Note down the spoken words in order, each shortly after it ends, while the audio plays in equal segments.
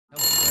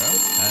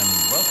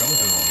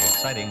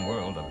exciting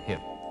world of hip.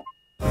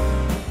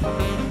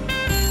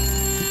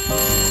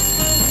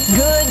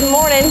 Good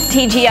morning,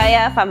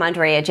 TGIF. I'm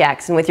Andrea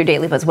Jackson with your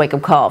Daily Buzz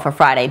wake-up call for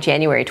Friday,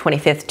 January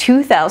 25th,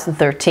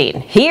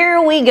 2013.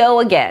 Here we go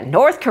again.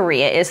 North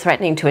Korea is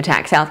threatening to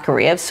attack South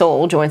Korea if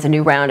Seoul joins a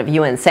new round of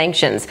UN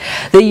sanctions.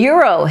 The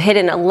euro hit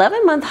an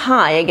 11-month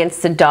high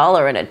against the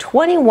dollar and a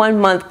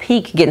 21-month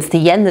peak against the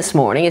yen this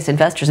morning as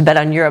investors bet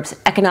on Europe's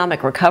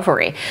economic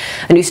recovery.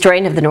 A new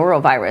strain of the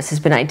norovirus has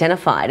been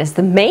identified as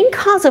the main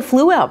cause of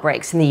flu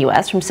outbreaks in the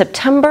U.S. from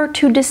September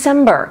to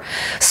December.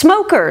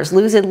 Smokers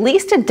lose at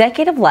least a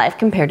decade of life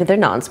compared to their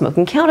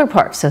non-smoking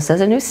counterparts, so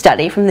says a new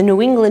study from the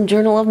New England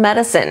Journal of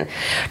Medicine.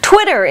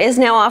 Twitter is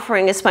now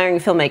offering aspiring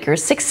filmmakers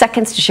 6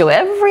 seconds to show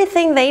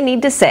everything they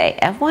need to say.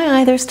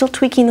 FYI, they're still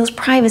tweaking those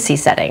privacy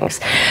settings.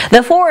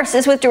 The Force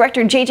is with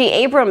director J.J.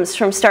 Abrams.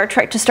 From Star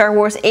Trek to Star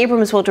Wars,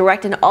 Abrams will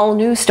direct an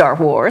all-new Star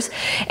Wars.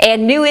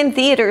 And new in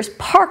theaters,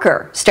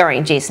 Parker,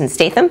 starring Jason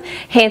Statham,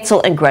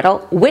 Hansel and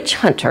Gretel, Witch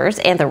Hunters,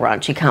 and the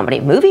raunchy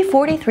comedy Movie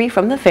 43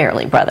 from the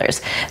Farrelly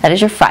Brothers. That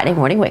is your Friday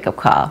morning wake-up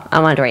call.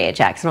 I'm Andrea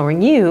Jackson. I'll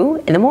ring you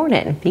in the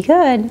morning. Be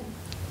good.